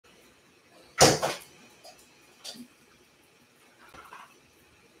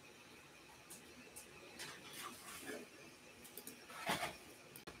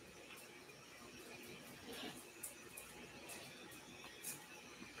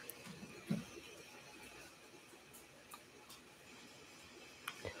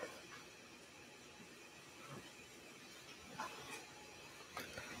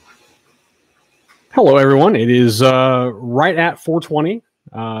Hello, everyone. It is right at 4:20,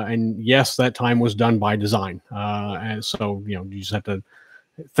 and yes, that time was done by design. And so, you just have to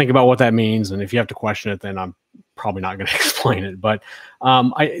think about what that means, and if you have to question it, then I'm probably not going to explain it. But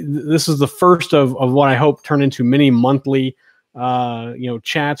this is the first of what I hope turn into many monthly,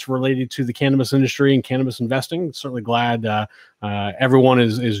 chats related to the cannabis industry and cannabis investing. Certainly glad everyone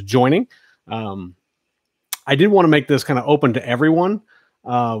is joining. I did want to make this kind of open to everyone.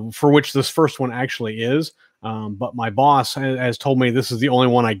 For which this first one actually is. But my boss has told me this is the only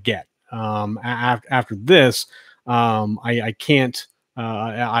one I get. After this, I can't.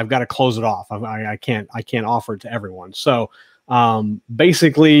 I've got to close it off. I can't offer it to everyone. So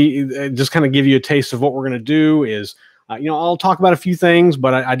basically, just kind of give you a taste of what we're going to do is, I'll talk about a few things,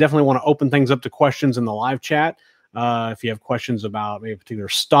 but I definitely want to open things up to questions in the live chat. If you have questions about maybe a particular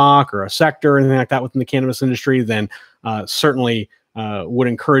stock or a sector or anything like that within the cannabis industry, then certainly would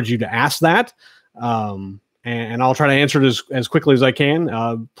encourage you to ask that. And I'll try to answer it as quickly as I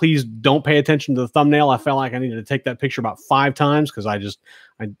can. Please don't pay attention to the thumbnail. I felt like I needed to take that picture about 5 times because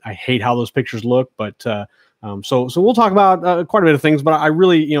I hate how those pictures look. But so we'll talk about quite a bit of things. But I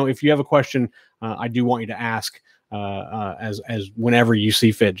really, if you have a question, I do want you to ask as whenever you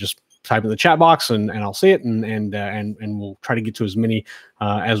see fit. Just type in the chat box and I'll see it and we'll try to get to as many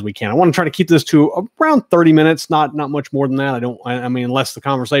as we can. I want to try to keep this to around 30 minutes, not much more than that. I mean, unless the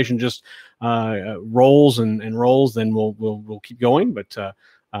conversation just rolls and rolls, then we'll keep going. But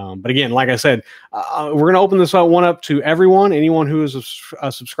again, like I said, we're going to open this one up to everyone, anyone who is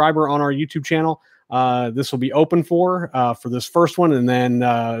a subscriber on our YouTube channel. This will be open for this first one, and then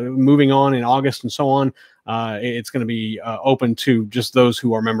moving on in August and so on. It's going to be open to just those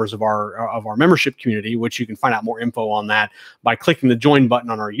who are members of our membership community, which you can find out more info on that by clicking the join button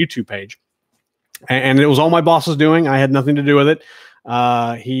on our YouTube page. And it was all my boss's doing. I had nothing to do with it.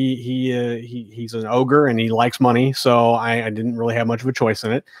 He's an ogre and he likes money, so I didn't really have much of a choice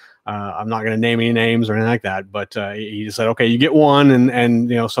in it. I'm not going to name any names or anything like that, but he just said, okay, you get one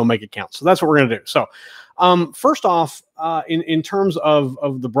and so make it count. So that's what we're going to do. So first off, in terms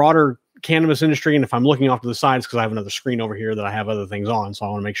of the broader cannabis industry, and if I'm looking off to the sides because I have another screen over here that I have other things on, so I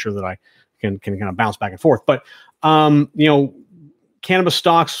want to make sure that I can kind of bounce back and forth. But cannabis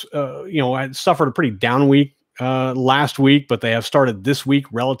stocks had suffered a pretty down week last week, but they have started this week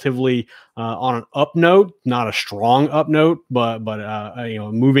relatively on an up note, not a strong up note, but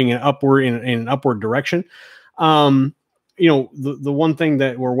moving upward in an upward direction. The one thing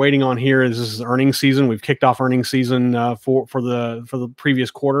that we're waiting on here is this is earnings season. We've kicked off earnings season for the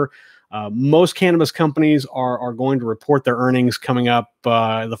previous quarter. Most cannabis companies are going to report their earnings coming up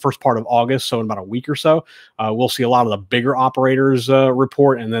the first part of August, so in about a week or so. We'll see a lot of the bigger operators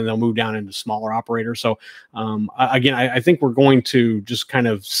report, and then they'll move down into smaller operators. So again, I think we're going to just kind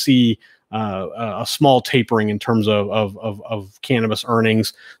of see a small tapering in terms of cannabis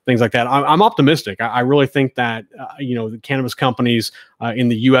earnings, things like that. I'm optimistic. I really think that the cannabis companies in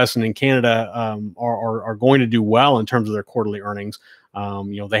the U.S. and in Canada are going to do well in terms of their quarterly earnings.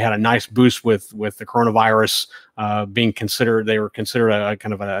 They had a nice boost with the coronavirus being considered. They were considered a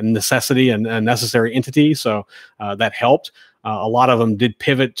kind of a necessity and a necessary entity, so that helped. A lot of them did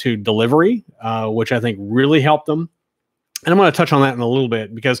pivot to delivery, which I think really helped them. And I'm going to touch on that in a little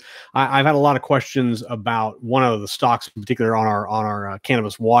bit because I've had a lot of questions about one of the stocks in particular on our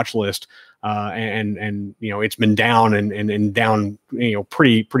cannabis watch list, and it's been down and down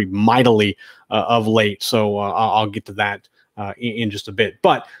pretty mightily of late. So I'll get to that in just a bit.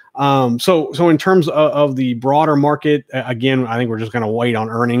 But so in terms of the broader market, again, I think we're just going to wait on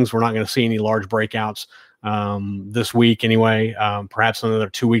earnings. We're not going to see any large breakouts this week anyway. Perhaps another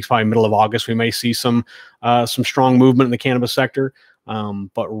 2 weeks, probably middle of August, we may see some strong movement in the cannabis sector.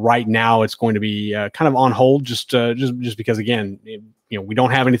 But right now it's going to be kind of on hold just because, again, we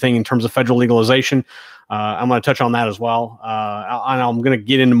don't have anything in terms of federal legalization. I'm going to touch on that as well. And I'm going to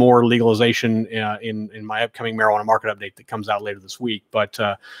get into more legalization in my upcoming marijuana market update that comes out later this week. But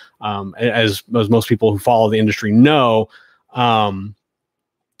as most people who follow the industry know,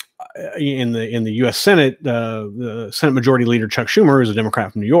 in the U.S. Senate, the Senate Majority Leader Chuck Schumer, who's a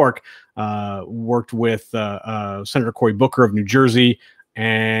Democrat from New York, worked with Senator Cory Booker of New Jersey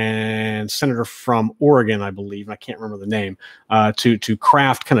and Senator from Oregon, I believe, and I can't remember the name, to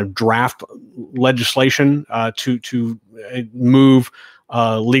craft kind of draft legislation to move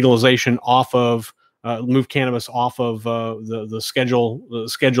legalization off of move cannabis off of the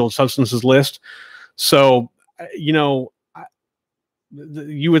scheduled substances list. So you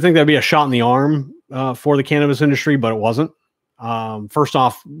would think that'd be a shot in the arm for the cannabis industry, but it wasn't. First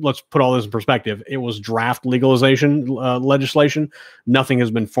off, let's put all this in perspective. It was draft legalization legislation. Nothing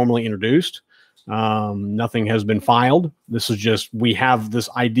has been formally introduced. Nothing has been filed. This is just, we have this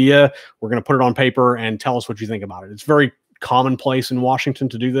idea. We're going to put it on paper and tell us what you think about it. It's very commonplace in Washington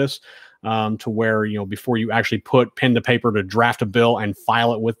to do this, to where, before you actually put pen to paper to draft a bill and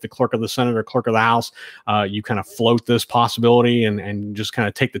file it with the clerk of the Senate or clerk of the House, you kind of float this possibility and just kind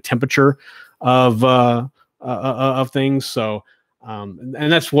of take the temperature of things. So,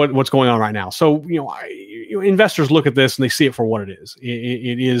 and that's what's going on right now. So, investors look at this and they see it for what it is.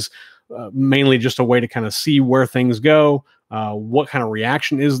 It is mainly just a way to kind of see where things go, what kind of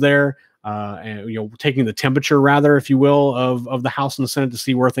reaction is there, and taking the temperature, rather, if you will, of the House and the Senate to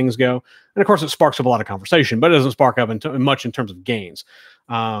see where things go. And of course, it sparks up a lot of conversation, but it doesn't spark up much in terms of gains.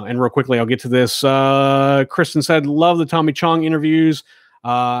 And real quickly, I'll get to this. Kristen said, "Love the Tommy Chong interviews.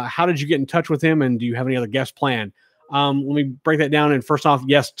 How did you get in touch with him, and do you have any other guests planned?" Let me break that down. And first off,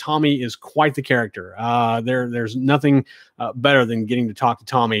 yes, Tommy is quite the character. There's nothing better than getting to talk to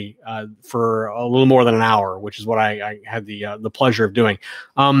Tommy for a little more than an hour, which is what I had the pleasure of doing.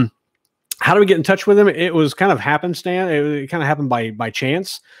 How do we get in touch with him? It was kind of happenstance. It kind of happened by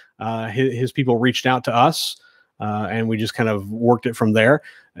chance. His people reached out to us, and we just kind of worked it from there.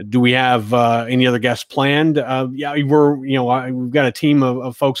 Do we have any other guests planned? Yeah, we've got a team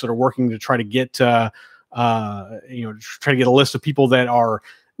of folks that are working to try to get try to get a list of people that are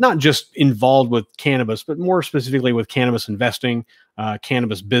not just involved with cannabis, but more specifically with cannabis investing,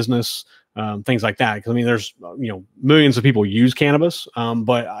 cannabis business, things like that. Because I mean, there's millions of people use cannabis,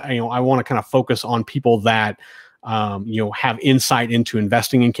 but I want to kind of focus on people that have insight into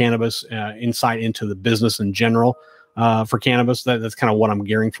investing in cannabis, insight into the business in general for cannabis. That's kind of what I'm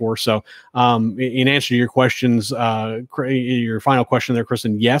gearing for. So, in answer to your questions, your final question there,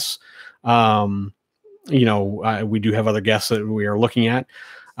 Kristen, yes. We do have other guests that we are looking at.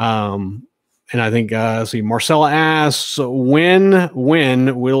 And I think, see, Marcella asks, when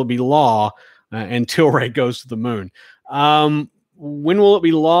will it be law until Tilray goes to the moon? When will it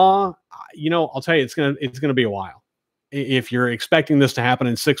be law? I'll tell you, it's going to be a while. If you're expecting this to happen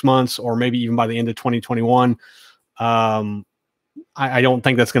in 6 months, or maybe even by the end of 2021, I don't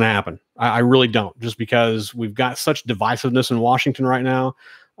think that's going to happen. I really don't, just because we've got such divisiveness in Washington right now.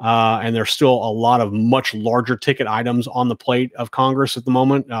 And there's still a lot of much larger ticket items on the plate of Congress at the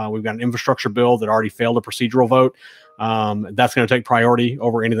moment. We've got an infrastructure bill that already failed a procedural vote. That's going to take priority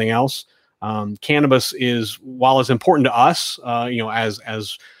over anything else. Cannabis is, while it's important to us,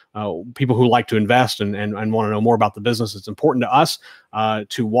 as people who like to invest and want to know more about the business, it's important to us.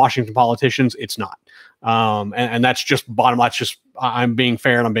 To Washington politicians, it's not. And that's just bottom line. That's just, I'm being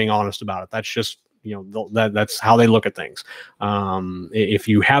fair and I'm being honest about it. That's just, that's how they look at things. If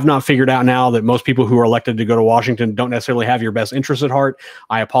you have not figured out now that most people who are elected to go to Washington don't necessarily have your best interests at heart,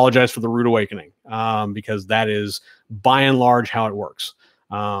 I apologize for the rude awakening, because that is by and large how it works.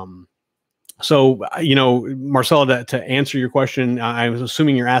 So, Marcella, to answer your question, I was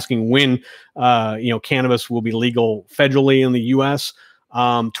assuming you're asking when, cannabis will be legal federally in the U.S.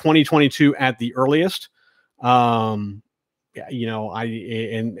 2022 at the earliest. I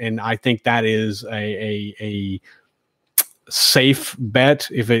think that is a safe bet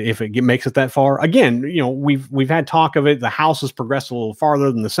if it makes it that far. Again, we've had talk of it. The House has progressed a little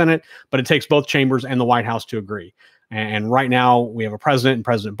farther than the Senate, but it takes both chambers and the White House to agree. And right now we have a president, and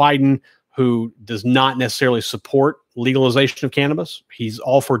President Biden, who does not necessarily support legalization of cannabis. He's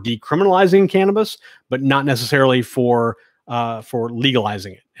all for decriminalizing cannabis, but not necessarily for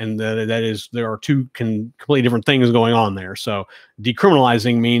legalizing it. And there are two completely different things going on there. So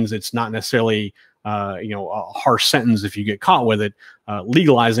decriminalizing means it's not necessarily, a harsh sentence if you get caught with it.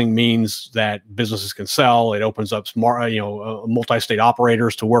 Legalizing means that businesses can sell. It opens up smart, multi-state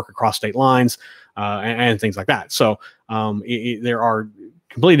operators to work across state lines, and things like that. So there are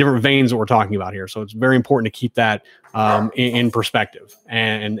completely different veins that we're talking about here. So it's very important to keep that in perspective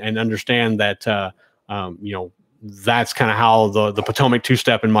and understand that, that's kind of how the Potomac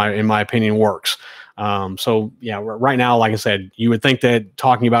two-step in my opinion works. So yeah, right now, like I said, you would think that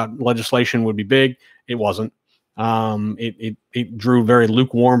talking about legislation would be big. It wasn't. It drew very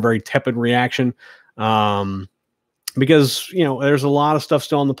lukewarm, very tepid reaction, because there's a lot of stuff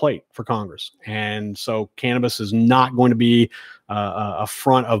still on the plate for Congress, and so cannabis is not going to be a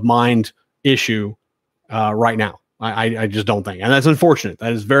front of mind issue right now. I just don't think, and that's unfortunate.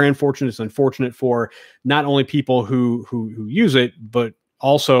 That is very unfortunate. It's unfortunate for not only people who use it, but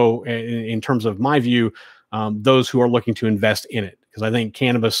also in terms of my view, those who are looking to invest in it. Because I think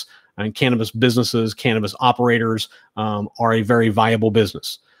cannabis and cannabis businesses, cannabis operators, are a very viable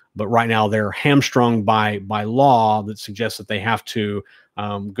business. but right now they're hamstrung by law that suggests that they have to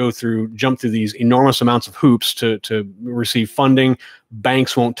jump through these enormous amounts of hoops to receive funding.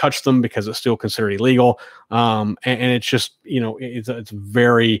 Banks won't touch them because it's still considered illegal, and it's just, it's a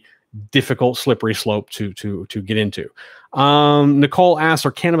very difficult, slippery slope to get into. Nicole asks,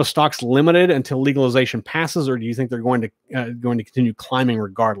 are cannabis stocks limited until legalization passes, or do you think they're going to continue climbing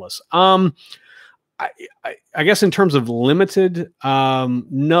regardless? I guess in terms of limited,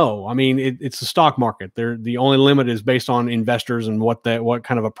 no. I mean, it's the stock market. The only limit is based on investors and what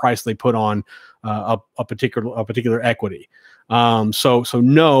kind of a price they put on a particular equity. So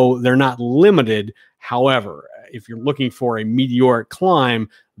no, they're not limited. However, if you're looking for a meteoric climb,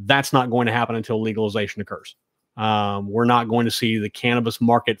 that's not going to happen until legalization occurs. We're not going to see the cannabis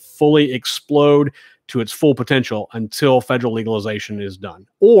market fully explode to its full potential until federal legalization is done,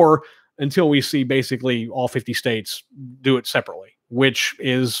 or until we see basically all 50 states do it separately, which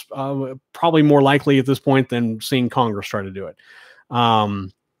is probably more likely at this point than seeing Congress try to do it.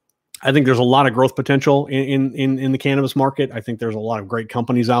 I think there's a lot of growth potential in the cannabis market. I think there's a lot of great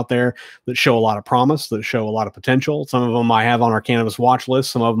companies out there that show a lot of promise, that show a lot of potential. Some of them I have on our cannabis watch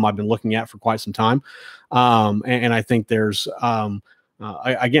list. Some of them I've been looking at for quite some time. And I think there's,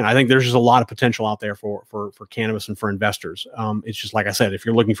 again, I think there's just a lot of potential out there for cannabis and for investors. It's just, like I said, if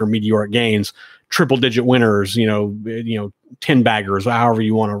you're looking for meteoric gains, triple digit winners, 10 baggers, however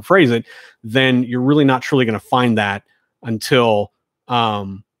you want to phrase it, then you're really not truly going to find that until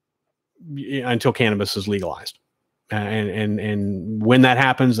cannabis is legalized. And when that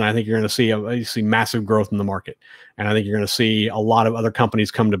happens, and I think you're going to see massive growth in the market, and I think you're going to see a lot of other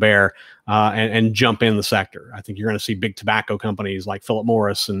companies come to bear and jump in the sector. I think you're going to see big tobacco companies like Philip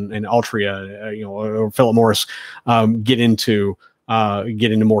Morris and Altria, or Philip Morris, get into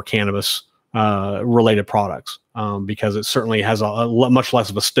more cannabis related products, because it certainly has a much less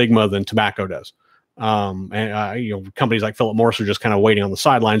of a stigma than tobacco does. Companies like Philip Morris are just kind of waiting on the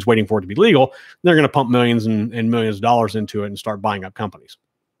sidelines, waiting for it to be legal. They're going to pump millions and millions of dollars into it and start buying up companies.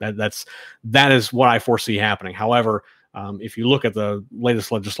 That is what I foresee happening. However, if you look at the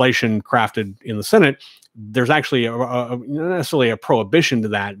latest legislation crafted in the Senate, there's actually not necessarily a prohibition to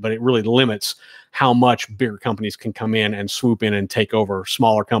that, but it really limits how much bigger companies can come in and swoop in and take over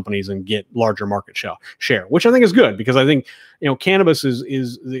smaller companies and get larger market share, which I think is good, because I think, cannabis is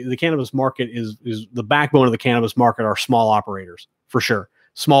the cannabis market is the backbone of the cannabis market are small operators, for sure.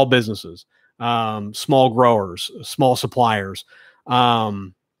 Small businesses, small growers, small suppliers,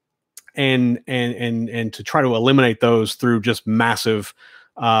 and to try to eliminate those through just massive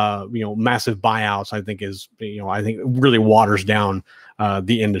buyouts, I think really waters down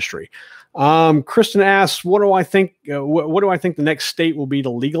the industry. Kristen asks, what do I think the next state will be to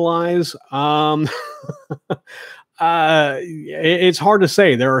legalize? It's hard to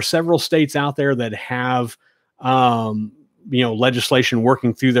say. There are several states out there that have, legislation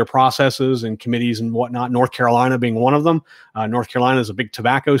working through their processes and committees and whatnot. North Carolina being one of them. North Carolina is a big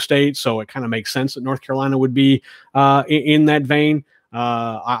tobacco state, so it kind of makes sense that North Carolina would be in that vein.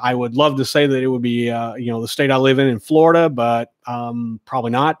 I would love to say that it would be, the state I live in Florida, but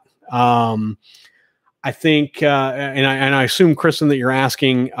probably not. I think, and I assume, Kristen, that you're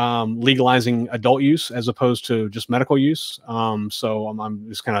asking legalizing adult use as opposed to just medical use. So I'm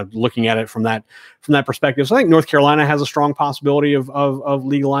just kind of looking at it from that perspective. So I think North Carolina has a strong possibility of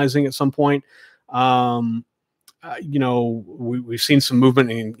legalizing at some point. We've seen some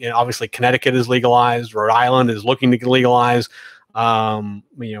movement in obviously Connecticut is legalized. Rhode Island is looking to legalize.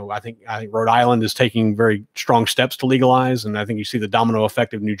 I think Rhode Island is taking very strong steps to legalize, and I think you see the domino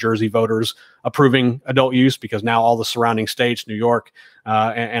effect of New Jersey voters approving adult use, because now all the surrounding states, New York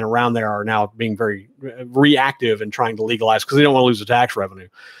and around there, are now being very reactive and trying to legalize because they don't want to lose the tax revenue.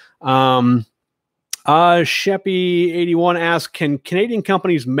 Sheppy81 asks, can Canadian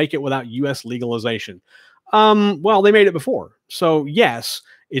companies make it without U.S. legalization? Well, they made it before, so yes.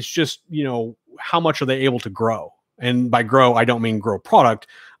 It's just, how much are they able to grow? And by grow, I don't mean grow product.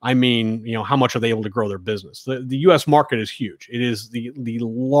 I mean, how much are they able to grow their business? The U.S. market is huge. It is the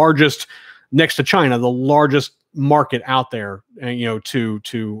largest, next to China, the largest market out there, to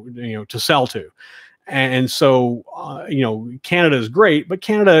sell to. And so, Canada is great, but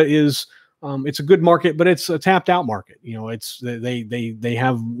Canada is, it's a good market, but it's a tapped out market. They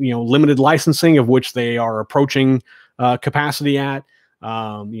have, limited licensing, of which they are approaching capacity at.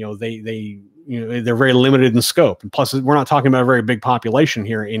 They're very limited in scope, and plus we're not talking about a very big population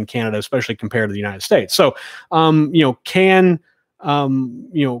here in Canada, especially compared to the United States. So, can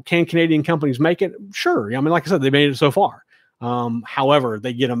Canadian companies make it? Sure. I mean, like I said, they made it so far. However,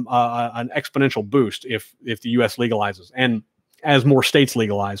 they get an exponential boost if the U.S. legalizes. And as more states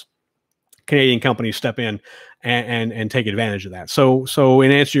legalize, Canadian companies step in and take advantage of that. So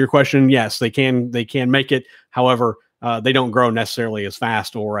in answer to your question, yes, they can make it. However, they don't grow necessarily as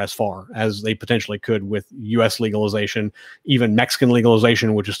fast or as far as they potentially could with U.S. legalization, even Mexican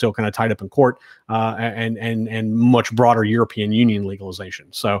legalization, which is still kind of tied up in court, and much broader European Union legalization.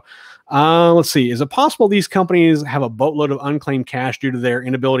 So let's see. Is it possible these companies have a boatload of unclaimed cash due to their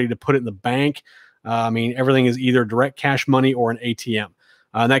inability to put it in the bank? I mean, everything is either direct cash money or an ATM.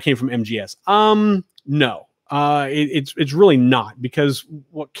 That came from MGS. No, it's really not, because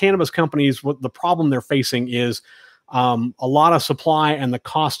what cannabis companies, what the problem they're facing is a lot of supply and the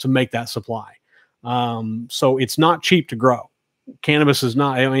cost to make that supply. So it's not cheap to grow. Cannabis is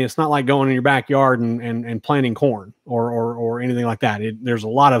not, I mean, it's not like going in your backyard and planting corn or anything like that. There's a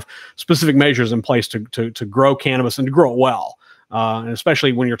lot of specific measures in place to grow cannabis and to grow it well. And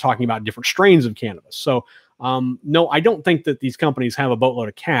especially when you're talking about different strains of cannabis. So no, I don't think that these companies have a boatload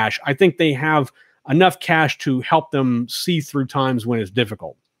of cash. I think they have enough cash to help them see through times when it's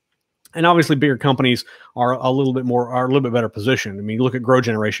difficult. And obviously bigger companies are a little bit better positioned. I mean, look at Grow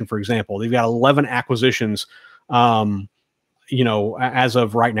Generation, for example. They've got 11 acquisitions, you know, as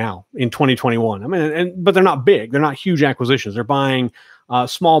of right now in 2021. I mean, but they're not big. They're not huge acquisitions. They're buying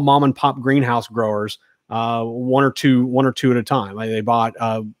small mom and pop greenhouse growers, one or two at a time. Like they bought,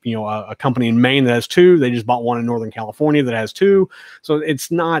 you know, a company in Maine that has 2. They just bought one in Northern California that has 2. So it's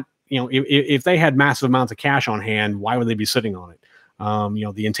not, you know, if they had massive amounts of cash on hand, why would they be sitting on it? You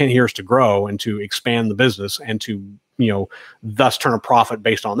know, the intent here is to grow and to expand the business and to, you know, thus turn a profit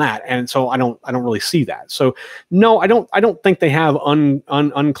based on that. And so I don't really see that. So no, I don't think they have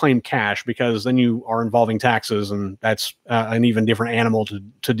unclaimed cash, because then you are involving taxes, and that's an even different animal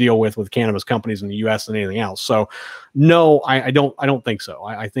to deal with cannabis companies in the U.S. than anything else. So no, I don't think so.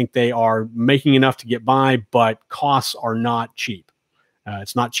 I think they are making enough to get by, but costs are not cheap.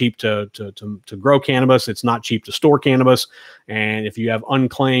 It's not cheap to grow cannabis. It's not cheap to store cannabis. And if you have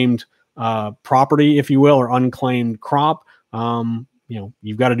unclaimed property, if you will, or unclaimed crop, you know,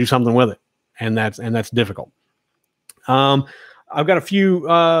 you've got to do something with it, and that's difficult. I've got a few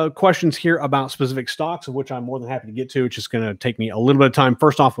questions here about specific stocks, of which I'm more than happy to get to. It's just going to take me a little bit of time.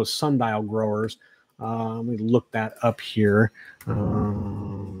 First off, with Sundial Growers, let me look that up here.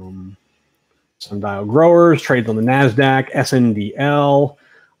 Sundial Growers trades on the NASDAQ, SNDL.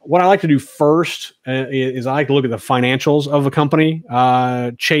 What I like to do first is I like to look at the financials of a company.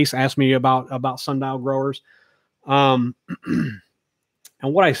 Chase asked me about Sundial Growers. And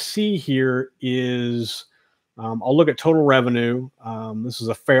what I see here is I'll look at total revenue. This is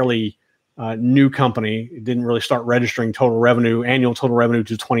a fairly new company. It didn't really start registering annual total revenue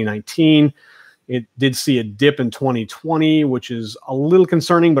to 2019. It did see a dip in 2020, which is a little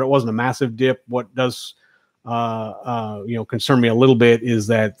concerning, but it wasn't a massive dip. What does you know, concern me a little bit is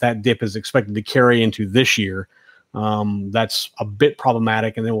that dip is expected to carry into this year. That's a bit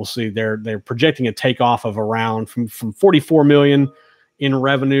problematic, and then we'll see they're projecting a takeoff of around from 44 million in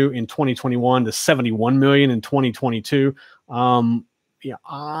revenue in 2021 to 71 million in 2022. Yeah,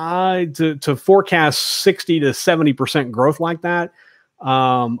 to forecast 60 to 70% growth like that.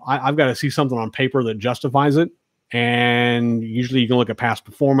 I've got to see something on paper that justifies it. And usually you can look at past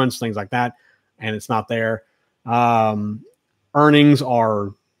performance, things like that, and it's not there. Earnings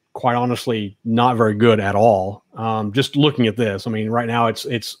are quite honestly not very good at all. Just looking at this, I mean, right now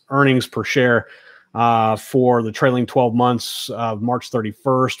it's earnings per share for the trailing 12 months of March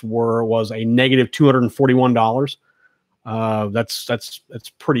 31st was a negative $241. That's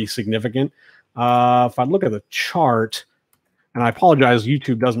pretty significant. If I look at the chart, and I apologize,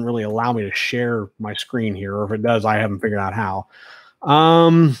 YouTube doesn't really allow me to share my screen here, or if it does, I haven't figured out how.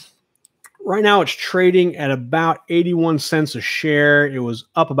 Right now it's trading at about 81 cents a share. It was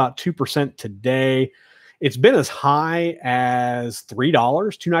up about 2% today. It's been as high as $3,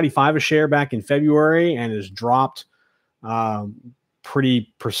 $2.95 a share back in February, and has dropped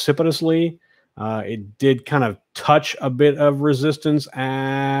pretty precipitously. It did kind of touch a bit of resistance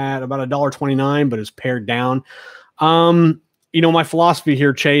at about $1.29, but it's pared down. You know, my philosophy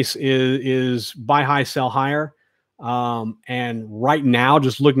here, Chase, is buy high, sell higher. And right now,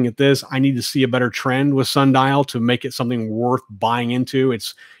 just looking at this, I need to see a better trend with Sundial to make it something worth buying into.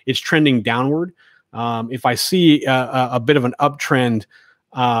 It's trending downward. If I see a bit of an uptrend,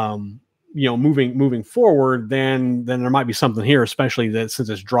 you know, moving forward, then there might be something here, especially that since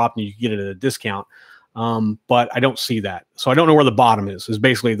it's dropped and you can get it at a discount. But I don't see that. So I don't know where the bottom is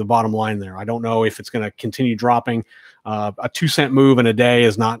basically the bottom line there. I don't know if it's going to continue dropping. A 2-cent move in a day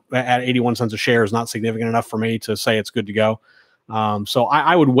is not, at 81 cents a share, is not significant enough for me to say it's good to go. So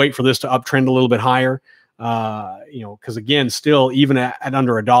I would wait for this to uptrend a little bit higher. Because again, still even at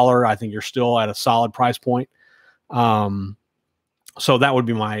under $1, I think you're still at a solid price point. So that would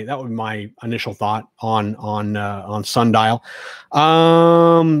be my initial thought on Sundial.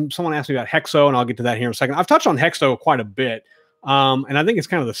 Someone asked me about Hexo, and I'll get to that here in a second. I've touched on Hexo quite a bit, and I think it's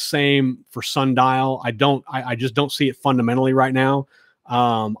kind of the same for Sundial. I just don't see it fundamentally right now.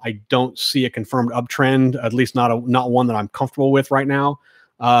 I don't see a confirmed uptrend, at least not one that I'm comfortable with right now.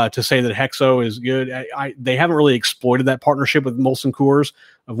 To say that Hexo is good, they haven't really exploited that partnership with Molson Coors,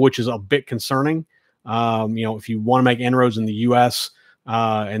 of which is a bit concerning. If you want to make inroads in the U.S.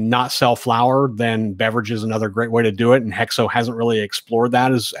 And not sell flower, then beverage is another great way to do it. And Hexo hasn't really explored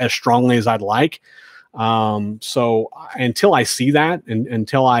that as strongly as I'd like. So until I see that, and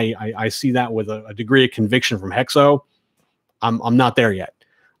until I see that with a degree of conviction from Hexo, I'm not there yet.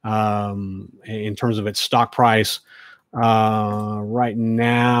 In terms of its stock price, right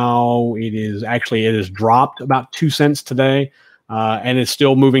now it has dropped about 2 cents today. And it's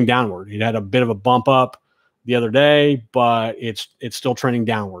still moving downward. It had a bit of a bump up the other day, but it's still trending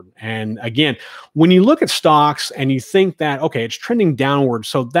downward. And again, when you look at stocks and you think that, okay, it's trending downward,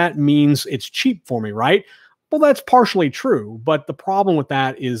 so that means it's cheap for me, right? Well, that's partially true. But the problem with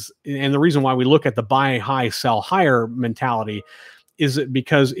that is, and the reason why we look at the buy high, sell higher mentality, is it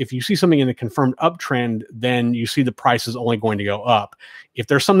because if you see something in a confirmed uptrend, then you see the price is only going to go up. If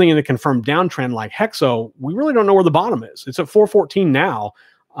there's something in a confirmed downtrend like Hexo, we really don't know where the bottom is. It's at 414 now.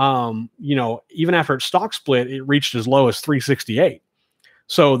 Even after its stock split, it reached as low as 368.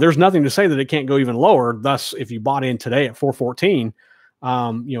 So there's nothing to say that it can't go even lower. Thus, if you bought in today at 414,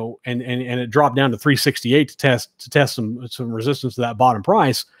 and it dropped down to 368 to test some resistance to that bottom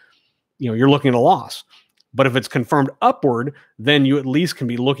price, you're looking at a loss. But if it's confirmed upward, then you at least can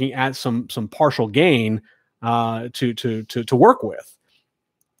be looking at some partial gain to work with.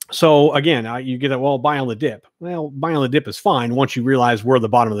 So again, you get that, well, buy on the dip. Well, buy on the dip is fine once you realize where the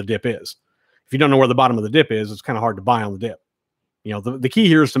bottom of the dip is. If you don't know where the bottom of the dip is, it's kind of hard to buy on the dip. The key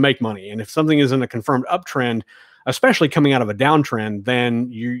here is to make money. And if something is in a confirmed uptrend, especially coming out of a downtrend, then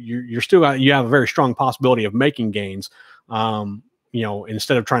you have a very strong possibility of making gains.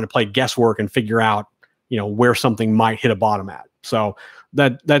 Instead of trying to play guesswork and figure out where something might hit a bottom at. So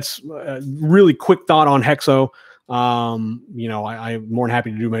that's a really quick thought on Hexo. I'm more than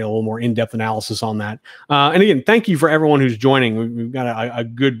happy to do maybe a little more in-depth analysis on that. And again, thank you for everyone who's joining. We've got a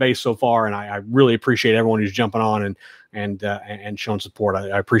good base so far, and I really appreciate everyone who's jumping on and showing support.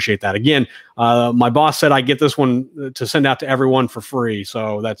 I appreciate that. Again, my boss said I get this one to send out to everyone for free,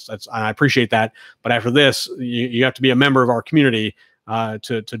 so that's I appreciate that. But after this, you have to be a member of our community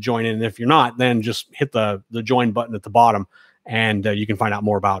to join in. And if you're not, then just hit the join button at the bottom, and you can find out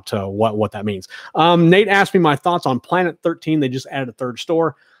more about what that means. Nate asked me my thoughts on Planet 13. They just added a third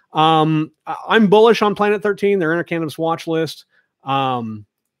store. I'm bullish on Planet 13. They're in our cannabis watch list. They're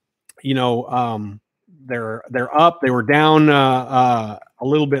up. They were down a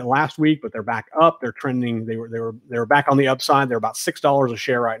little bit last week, but they're back up. They're trending. They were back on the upside. They're about $6 a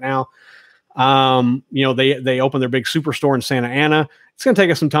share right now. They opened their big superstore in Santa Ana. It's going to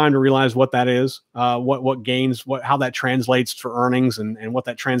take us some time to realize what that is, what gains, how that translates for earnings, and what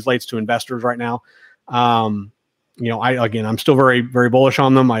that translates to investors right now. I'm still very, very bullish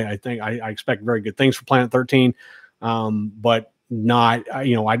on them. I think I expect very good things for Planet 13, but not,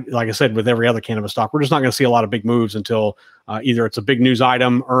 like I said, with every other cannabis stock, we're just not going to see a lot of big moves until either it's a big news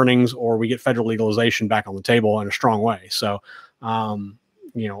item, earnings, or we get federal legalization back on the table in a strong way. So, I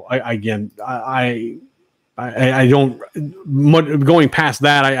don't, going past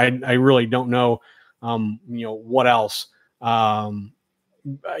that, I really don't know, what else. They've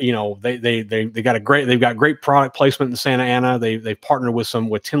got great product placement in Santa Ana. They've partnered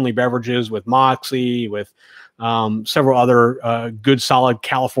with Tinley Beverages, with Moxie, with several other good solid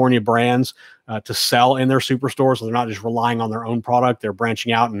California brands to sell in their superstores. So they're not just relying on their own product. They're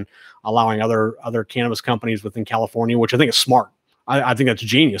branching out and allowing other cannabis companies within California, which I think is smart. I think that's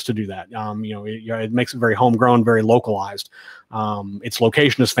genius to do that. It makes it very homegrown, very localized. Its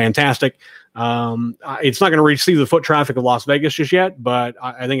location is fantastic. It's not going to receive the foot traffic of Las Vegas just yet, but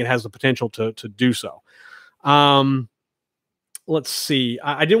I think it has the potential to do so. Let's see.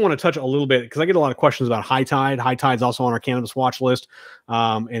 I did want to touch a little bit because I get a lot of questions about High Tide. High Tide's also on our cannabis watch list,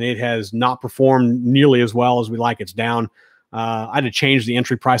 and it has not performed nearly as well as we like. It's down. I had to change the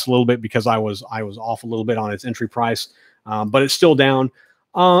entry price a little bit because I was off a little bit on its entry price. But it's still down.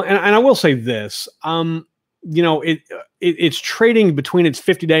 And I will say this, it's trading between its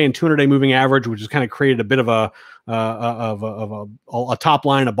 50-day and 200-day moving average, which has kind of created a bit of a top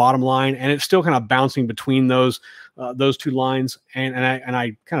line, a bottom line, and it's still kind of bouncing between those two lines. And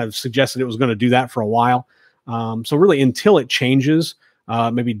I kind of suggested it was going to do that for a while. So really, until it changes,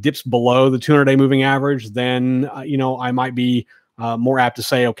 maybe dips below the 200-day moving average, then I might be more apt to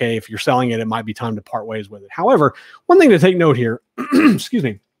say, okay, if you're selling it, it might be time to part ways with it. However, one thing to take note here, excuse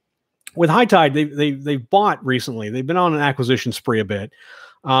me. With High Tide, they've bought recently. They've been on an acquisition spree a bit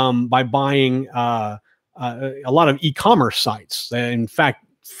by buying a lot of e-commerce sites. In fact,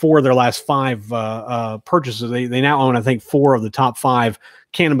 4 of their last 5 purchases, they now own, I think, 4 of the top 5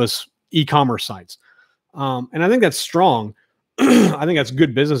 cannabis e-commerce sites. And I think that's strong. I think that's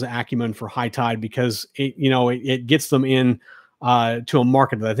good business acumen for High Tide, because it gets them in to a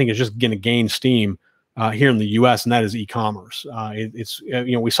market that I think is just going to gain steam here in the U.S., and that is e-commerce.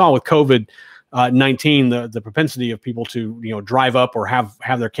 We saw with COVID-19 the propensity of people to drive up or have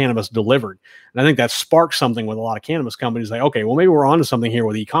their cannabis delivered, and I think that sparked something with a lot of cannabis companies. Like, okay, well, maybe we're onto something here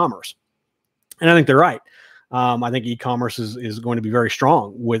with e-commerce, and I think they're right. I think e-commerce is going to be very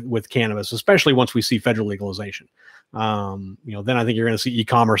strong with cannabis, especially once we see federal legalization. Then I think you're going to see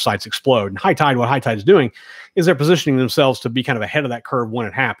e-commerce sites explode. And what High Tide is doing is they're positioning themselves to be kind of ahead of that curve when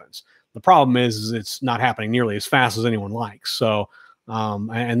it happens. The problem is it's not happening nearly as fast as anyone likes. So,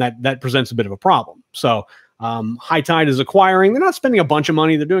 and that presents a bit of a problem. So, High Tide is acquiring. They're not spending a bunch of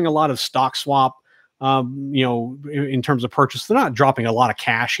money. They're doing a lot of stock swap. In terms of purchase, they're not dropping a lot of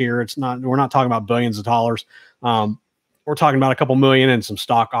cash here. We're not talking about billions of dollars. We're talking about a couple million and some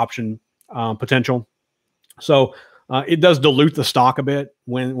stock option potential. So, it does dilute the stock a bit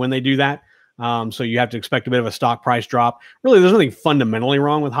when they do that. So you have to expect a bit of a stock price drop. Really, there's nothing fundamentally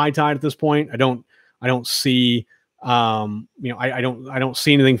wrong with High Tide at this point. I don't see, I don't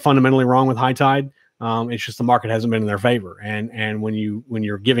see anything fundamentally wrong with High Tide. It's just the market hasn't been in their favor. And when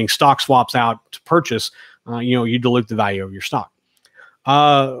you're giving stock swaps out to purchase, you dilute the value of your stock.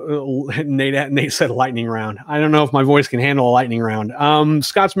 Nate said lightning round. I don't know if my voice can handle a lightning round.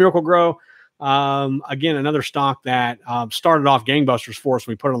 Scott's Miracle Grow. Again, another stock that started off gangbusters for us.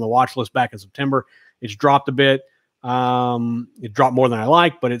 We put it on the watch list back in September. It's dropped a bit. It dropped more than I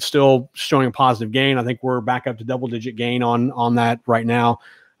like, but it's still showing a positive gain. I think we're back up to double-digit gain on that right now.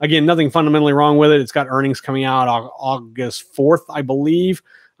 Again, nothing fundamentally wrong with it. It's got earnings coming out August 4th, I believe.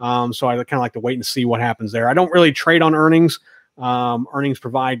 So I kind of like to wait and see what happens there. I don't really trade on earnings. Earnings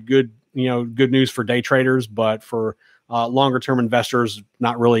provide good news for day traders, but for longer term investors,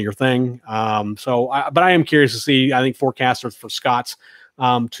 not really your thing. But I am curious to see. I think forecasts are for Scott's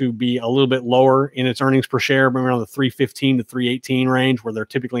to be a little bit lower in its earnings per share, maybe around the 315 to 318 range, where they're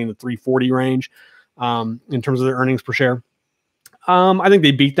typically in the 340 range in terms of their earnings per share. I think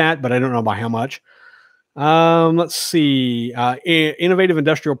they beat that, but I don't know by how much. Let's see. Innovative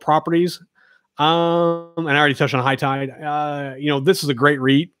Industrial Properties. And I already touched on High Tide. This is a great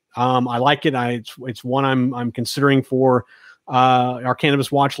REIT. I like it. It's one I'm considering for our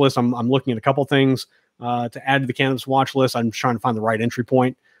cannabis watch list. I'm looking at a couple things to add to the cannabis watch list. I'm trying to find the right entry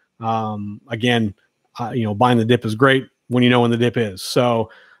point. Again, buying the dip is great when you know when the dip is. So,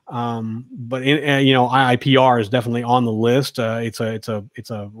 but IIPR is definitely on the list. It's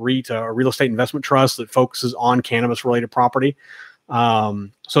a REIT, a real estate investment trust that focuses on cannabis related property. So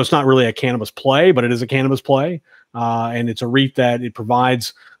it's not really a cannabis play, but it is a cannabis play. And it's a REIT that it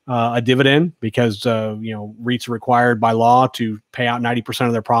provides a dividend because, REITs are required by law to pay out 90%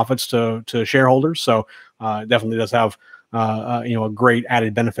 of their profits to shareholders. So it definitely does have, a great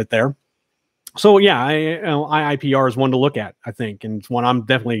added benefit there. So yeah, IIPR is one to look at, I think, and it's one I'm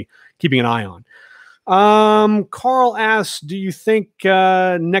definitely keeping an eye on. Carl asks, do you think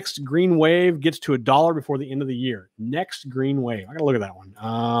next green wave gets to $1 before the end of the year? Next green wave. I gotta look at that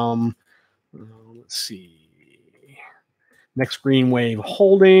one. Let's see. Next green wave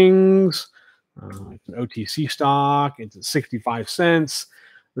holdings. It's an OTC stock. It's at 65 cents.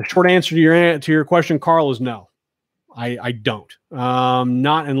 The short answer to your question, Carl, is no. I don't.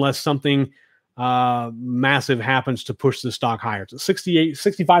 Not unless something massive happens to push the stock higher. It's at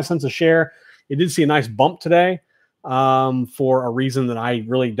 65 cents a share. It did see a nice bump today for a reason that I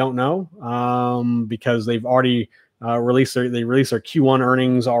really don't know, because they've already released their Q1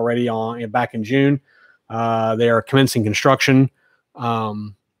 earnings already back in June. They are commencing construction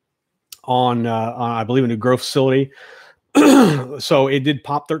on I believe a new growth facility. So it did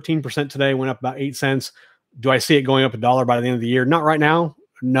pop 13% today, went up about 8 cents. Do I see it going up $1 by the end of the year? Not right now.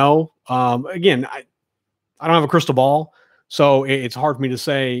 No. Again, I don't have a crystal ball, so it's hard for me to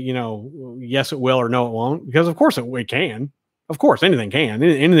say, yes, it will or no, it won't, because of course it can. Of course, anything can.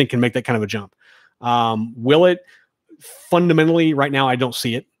 Anything can make that kind of a jump. Will it? Fundamentally, right now, I don't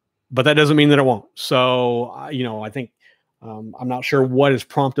see it, but that doesn't mean that it won't. So, I think I'm not sure what has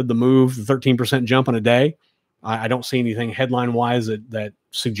prompted the move, the 13% jump in a day. I don't see anything headline wise that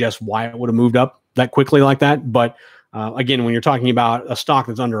suggests why it would have moved up that quickly like that. But again, when you're talking about a stock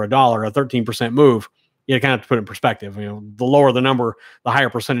that's under $1, a 13% move, you kind of have to put it in perspective. The lower the number, the higher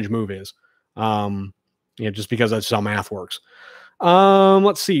percentage move is. Just because that's how math works.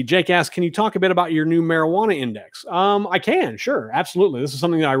 Let's see. Jake asked, can you talk a bit about your new marijuana index? I can, sure. Absolutely. This is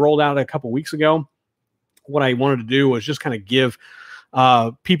something that I rolled out a couple weeks ago. What I wanted to do was just kind of give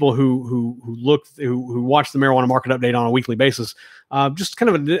people who watch the marijuana market update on a weekly basis, just kind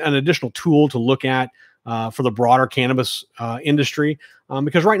of an additional tool to look at for the broader cannabis industry,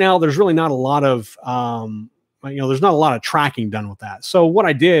 because right now there's really not a lot of there's not a lot of tracking done with that. So what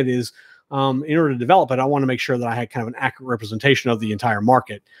I did is, in order to develop it, I want to make sure that I had kind of an accurate representation of the entire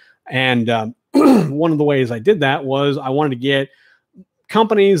market. And one of the ways I did that was I wanted to get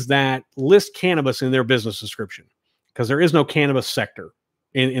companies that list cannabis in their business description, because there is no cannabis sector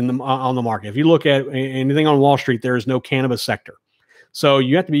on the market. If you look at anything on Wall Street, there is no cannabis sector. So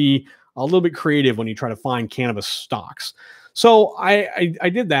you have to be a little bit creative when you try to find cannabis stocks. So I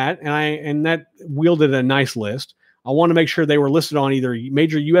did that, and that wielded a nice list. I want to make sure they were listed on either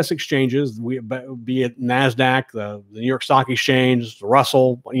major U.S. exchanges, be it NASDAQ, the New York Stock Exchange, the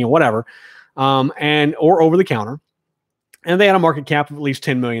Russell, whatever, or over the counter. And they had a market cap of at least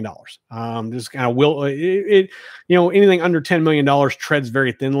 $10 million. Just kind of anything under $10 million treads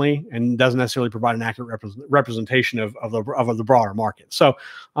very thinly and doesn't necessarily provide an accurate representation of the broader market. So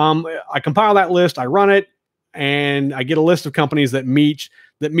I compile that list, I run it, and I get a list of companies that meet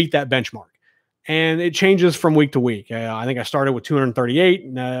that benchmark. And it changes from week to week. I think I started with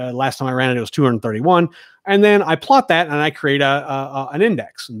 238. Last time I ran it was 231. And then I plot that and I create an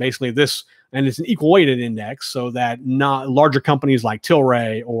index. And basically and it's an equal weighted index, so that not larger companies like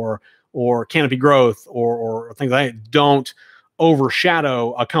Tilray or Canopy Growth or things like that don't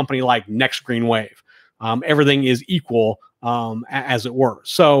overshadow a company like Next Green Wave. Everything is equal, as it were.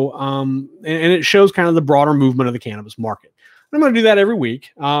 So, and it shows kind of the broader movement of the cannabis market. I'm going to do that every week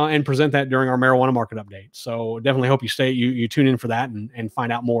and present that during our marijuana market update. So definitely hope you tune in for that and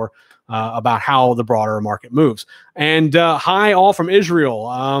find out more about how the broader market moves. And hi all from Israel.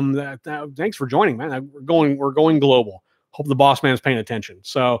 Thanks for joining, man. We're going global. Hope the boss man is paying attention.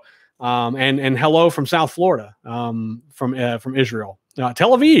 So and hello from South Florida, from Israel.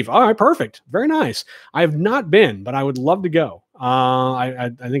 Tel Aviv. All right, perfect. Very nice. I have not been, but I would love to go.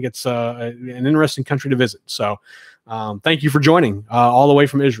 I think it's an interesting country to visit. So thank you for joining all the way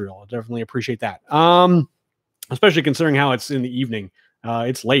from Israel. I definitely appreciate that. Especially considering how it's in the evening.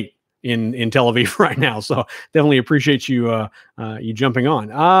 It's late in Tel Aviv right now. So definitely appreciate you jumping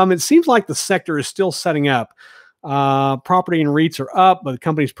on. It seems like the sector is still setting up. Property and REITs are up, but the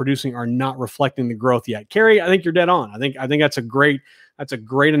companies producing are not reflecting the growth yet. Kerry, I think you're dead on. I think that's a great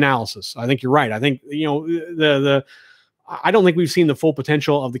analysis. I think you're right. I think, I don't think we've seen the full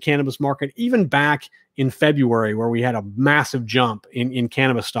potential of the cannabis market, even back in February, where we had a massive jump in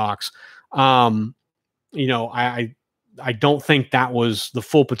cannabis stocks. I don't think that was the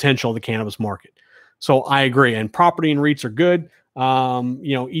full potential of the cannabis market. So I agree. And property and REITs are good.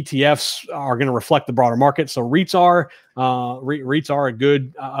 ETFs are going to reflect the broader market. So REITs are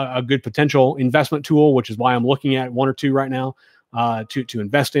a good potential investment tool, which is why I'm looking at one or two right now to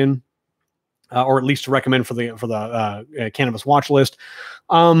invest in. Or at least to recommend for the cannabis watch list.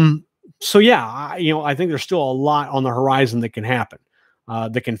 So yeah, I think there's still a lot on the horizon that can happen,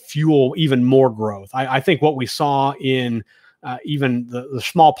 that can fuel even more growth. I think what we saw in even the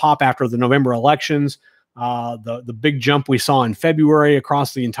small pop after the November elections, the big jump we saw in February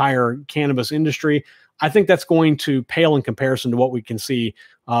across the entire cannabis industry, I think that's going to pale in comparison to what we can see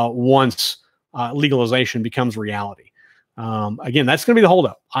once legalization becomes reality. Again, that's going to be the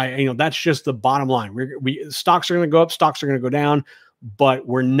holdup. That's just the bottom line. Stocks are going to go up, stocks are going to go down, but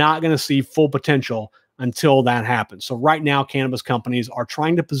we're not going to see full potential until that happens. So right now, cannabis companies are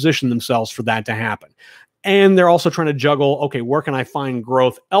trying to position themselves for that to happen. And they're also trying to juggle, okay, where can I find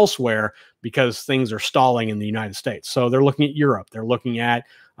growth elsewhere, because things are stalling in the United States. So they're looking at Europe. They're looking at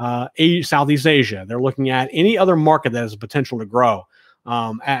Southeast Asia. They're looking at any other market that has the potential to grow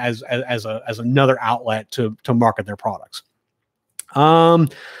as another outlet to market their products.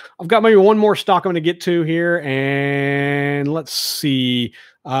 I've got maybe one more stock I'm going to get to here, and let's see.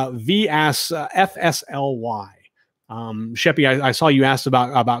 FSLY. Sheppy, I saw you asked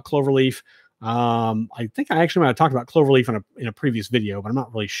about Cloverleaf. I think I actually might have talked about Cloverleaf in a previous video, but I'm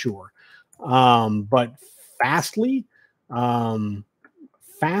not really sure. But Fastly,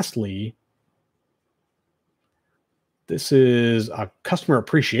 This is a customer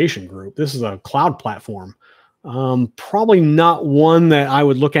appreciation group. This is a cloud platform. Probably not one that I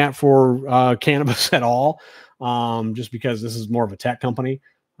would look at for cannabis at all, just because this is more of a tech company.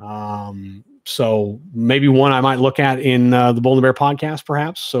 So maybe one I might look at in the Bold and Bear podcast,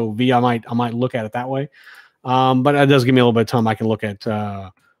 perhaps. So I might look at it that way. But it does give me a little bit of time. I can look at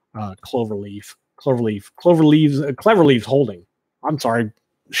Cloverleaf Holding. I'm sorry,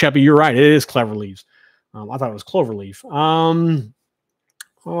 Sheppy, you're right. It is Cleverleaves. I thought it was Cloverleaf. All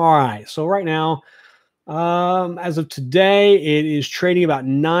right. So right now, as of today, it is trading about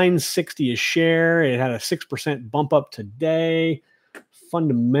 $9.60 a share. It had a 6% bump up today.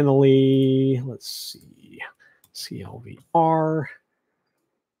 Fundamentally, let's see, CLVR.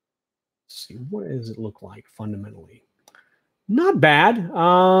 Let's see, what does it look like fundamentally? Not bad.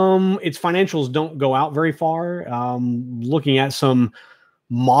 Its financials don't go out very far. Looking at some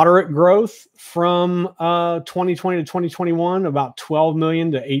moderate growth from 2020 to 2021, about 12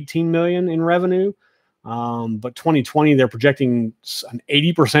 million to 18 million in revenue. But 2020, they're projecting an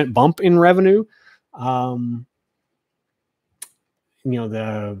 80% bump in revenue.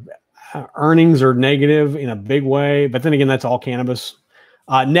 The earnings are negative in a big way, but then again, that's all cannabis.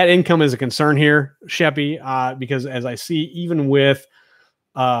 Net income is a concern here, Sheppy, because as I see, even with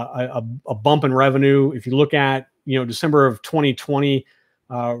a bump in revenue, if you look at December of 2020,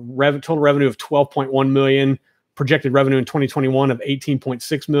 total revenue of 12.1 million, projected revenue in 2021 of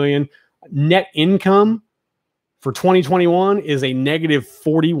 18.6 million. Net income for 2021 is a negative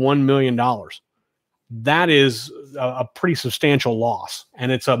 $41 million. That is a pretty substantial loss,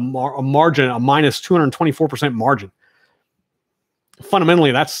 and it's a margin, a minus 224% margin.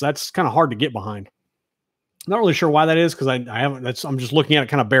 Fundamentally, that's kind of hard to get behind. Not really sure why that is, because I haven't. I'm just looking at it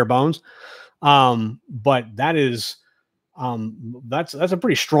kind of bare bones. But that is that's a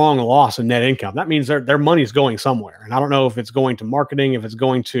pretty strong loss in net income. That means their money's going somewhere, and I don't know if it's going to marketing, if it's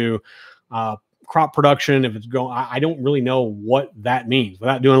going to crop production, if it's going. I don't really know what that means.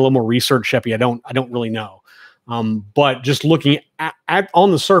 Without doing a little more research, Sheppy, I don't really know. But just looking at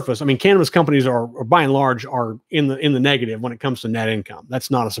on the surface, I mean, cannabis companies are by and large are in the negative when it comes to net income. That's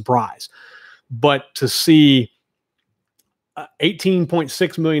not a surprise. But to see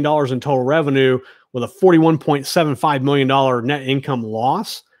 $18.6 million in total revenue with a $41.75 million net income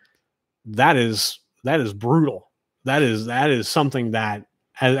loss, that is brutal. That is something that,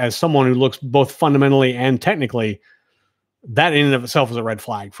 as someone who looks both fundamentally and technically, that in and of itself is a red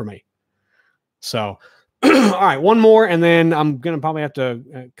flag for me. So, all right, one more, and then I'm going to probably have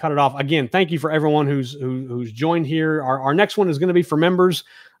to cut it off. Again, thank you for everyone who's joined here. Our next one is going to be for members.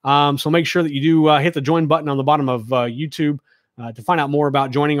 So make sure that you do hit the join button on the bottom of YouTube to find out more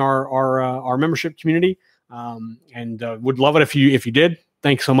about joining our membership community. And would love it if you did.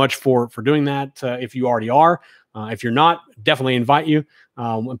 Thanks so much for doing that. If you already are, if you're not, definitely invite you.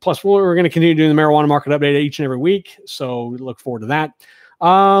 And plus, we're going to continue doing the marijuana market update each and every week. So we look forward to that.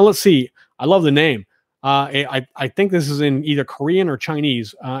 Let's see. I love the name. I think this is in either Korean or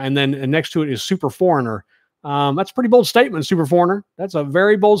Chinese. And then next to it is Super Foreigner. That's a pretty bold statement, Super Foreigner. That's a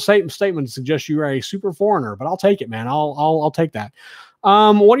very bold statement to suggest you are a super foreigner, but I'll take it, man. I'll take that.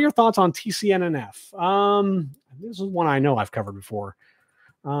 What are your thoughts on TCNNF? This is one I know I've covered before.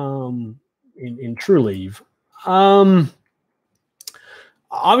 In TrueLeaf.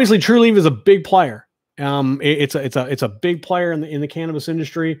 Obviously TrueLeaf is a big player. It's a big player in the cannabis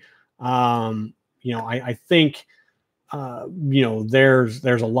industry. I think there's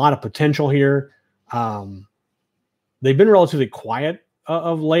a lot of potential here. They've been relatively quiet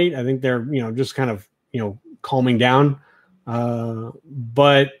of late. I think they're, just kind of, calming down.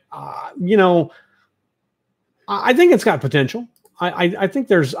 But I think it's got potential. I think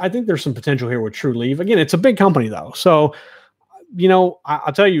there's some potential here with TrueLeaf. Again, it's a big company though. So,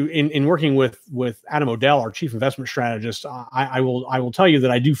 I'll tell you, in working with Adam Odell, our chief investment strategist, I will tell you that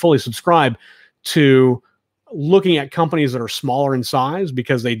I do fully subscribe to looking at companies that are smaller in size,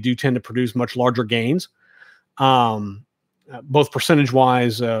 because they do tend to produce much larger gains, both percentage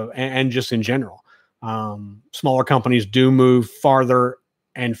wise and just in general. Smaller companies do move farther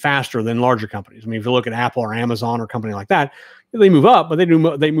and faster than larger companies. I mean, if you look at Apple or Amazon or a company like that, they move up, but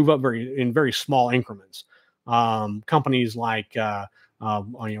they move up in very small increments. Companies like, for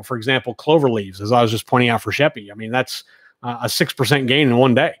example, Cloverleaves, as I was just pointing out for Sheppy. I mean, that's a 6% gain in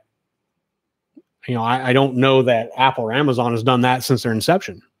one day. I don't know that Apple or Amazon has done that since their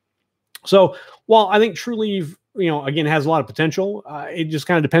inception. So while I think TrueLeaf, again, has a lot of potential, it just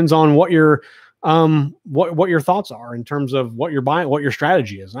kind of depends on what your thoughts are in terms of what you're buying, what your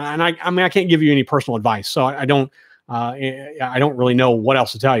strategy is. And I mean, I can't give you any personal advice, so I don't really know what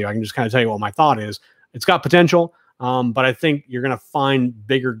else to tell you. I can just kind of tell you what my thought is. It's got potential. But I think you're going to find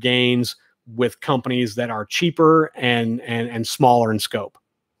bigger gains with companies that are cheaper and smaller in scope.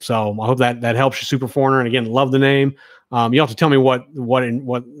 So I hope that helps you, Super Foreigner. And again, love the name. You have to tell me what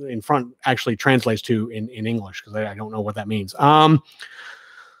in front actually translates to in English, because I don't know what that means.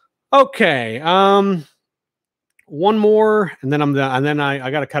 Okay. One more, and then I'm done. And then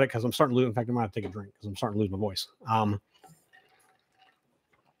I got to cut it because I'm starting to lose. In fact, I'm going to take a drink because I'm starting to lose my voice.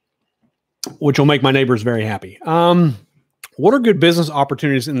 Which will make my neighbors very happy. What are good business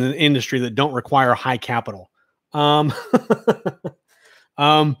opportunities in the industry that don't require high capital? Sean's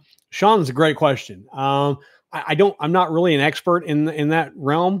a great question. I'm not really an expert in that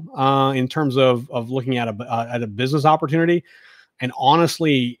realm in terms of looking at a business opportunity. And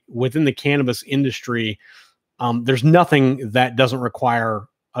honestly, within the cannabis industry, there's nothing that doesn't require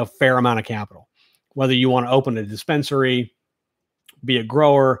a fair amount of capital. Whether you want to open a dispensary, be a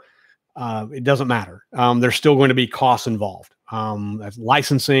grower, it doesn't matter. There's still going to be costs involved. That's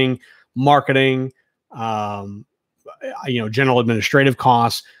licensing, marketing, general administrative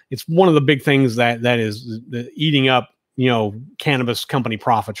costs. It's one of the big things that is eating up, cannabis company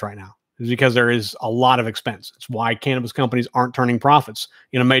profits right now, is because there is a lot of expense. It's why cannabis companies aren't turning profits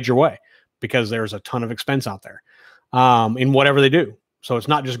in a major way, because there's a ton of expense out there in whatever they do. So it's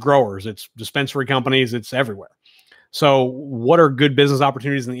not just growers, it's dispensary companies, it's everywhere. So what are good business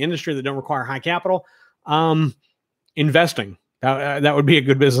opportunities in the industry that don't require high capital? Investing. That would be a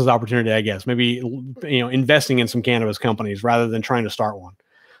good business opportunity, I guess. Maybe, investing in some cannabis companies rather than trying to start one.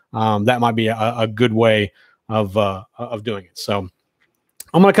 That might be a good way of doing it. So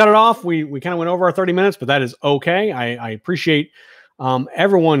I'm going to cut it off. We kind of went over our 30 minutes, but that is okay. I appreciate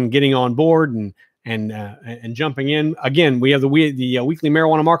everyone getting on board and jumping in. Again, we have the weekly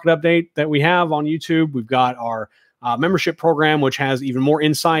marijuana market update that we have on YouTube. We've got our membership program, which has even more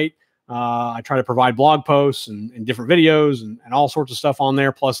insight. I try to provide blog posts and different videos and all sorts of stuff on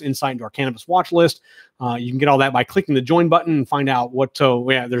there, plus insight into our cannabis watch list. You can get all that by clicking the join button and find out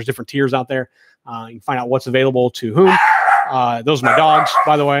there's different tiers out there. You can find out what's available to whom. Those are my dogs,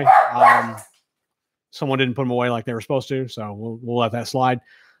 by the way. Someone didn't put them away like they were supposed to, so we'll let that slide.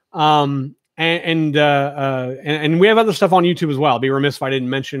 And we have other stuff on YouTube as well. I'd be remiss if I didn't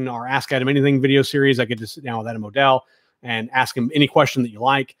mention our Ask Adam Anything video series. I get to sit down with Adam Odell and ask him any question that you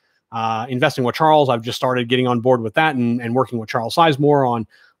like. Investing with Charles, I've just started getting on board with that and working with Charles Sizemore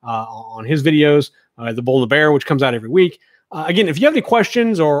on his videos. The Bull and the Bear, which comes out every week. Again, if you have any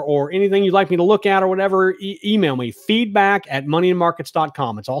questions or anything you'd like me to look at or whatever, email me,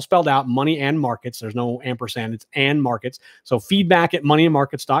 feedback@moneyandmarkets.com. It's all spelled out, money and markets. There's no ampersand, it's and markets. So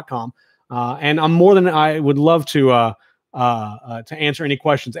feedback@moneyandmarkets.com. And I would love to answer any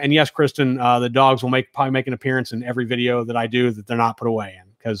questions. And yes, Kristen, the dogs will probably make an appearance in every video that I do that they're not put away in,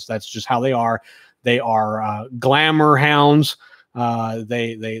 because that's just how they are. They are glamour hounds.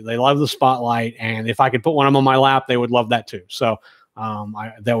 They love the spotlight, and if I could put one of them on my lap, they would love that too. So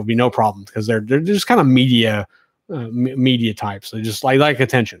that would be no problem, because they're just kind of media types. They just like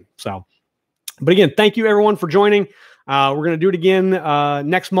attention. So, but again, thank you everyone for joining. We're going to do it again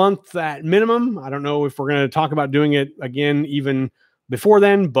next month at minimum. I don't know if we're going to talk about doing it again even before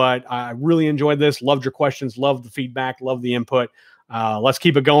then, but I really enjoyed this. Loved your questions. Loved the feedback. Loved the input. Let's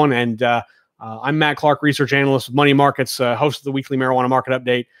keep it going. And I'm Matt Clark, research analyst with Money Markets, host of the weekly marijuana market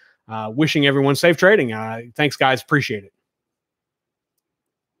update. Wishing everyone safe trading. Thanks, guys. Appreciate it.